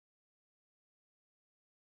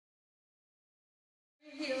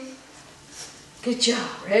Heel. Good job.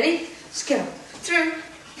 Ready? Let's go. Through,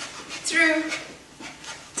 through,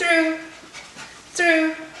 through,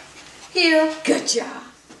 through. Heel. Good job.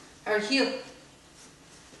 Harvey, heel.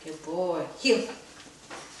 Good boy. Heel.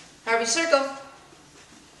 Harvey, circle.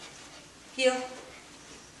 Heel.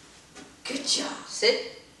 Good job.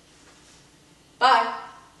 Sit. Bye.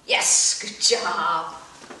 Yes. Good job.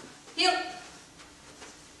 Heel.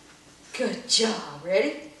 Good job.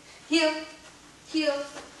 Ready? Heel. Heel.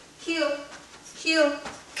 Heel. Heel.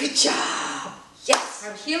 Good job. Yes.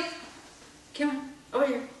 Harvey, heel. Come on. Over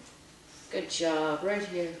here. Good job. Right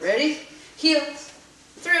here. Ready? Heel.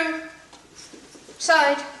 Through.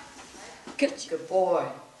 Side. Good. Good boy.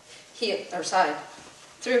 Heel. Or side.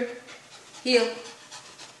 Through. Heel.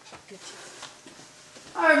 Good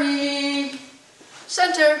job. Harvey.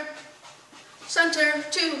 Center. Center.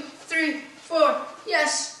 2, 3, 4.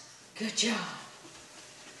 Yes. Good job.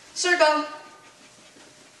 Circle.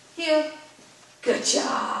 Heel. Good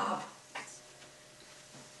job.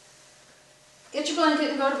 Get your blanket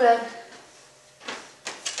and go to bed.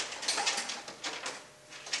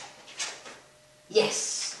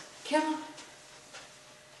 Yes. Come on.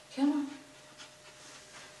 Come on.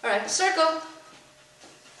 All right, circle.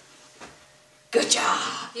 Good job.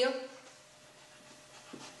 Heel.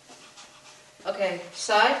 Okay,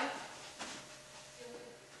 side.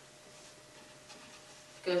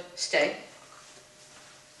 Good. Stay.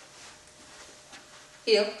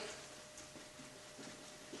 Heel.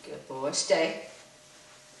 Good boy. Stay.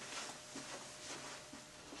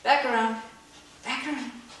 Back around. Back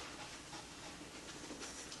around.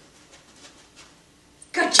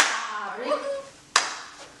 Good job. Ready?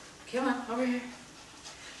 Come on, over here.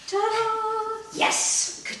 Ta-da!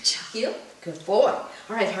 Yes. Good job. Heel. Good boy. All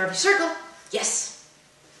right, Harvey, circle. Yes.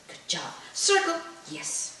 Good job. Circle.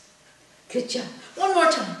 Yes. Good job. One more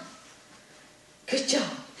time. Good job.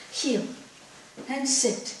 Heel. And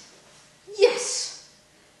sit.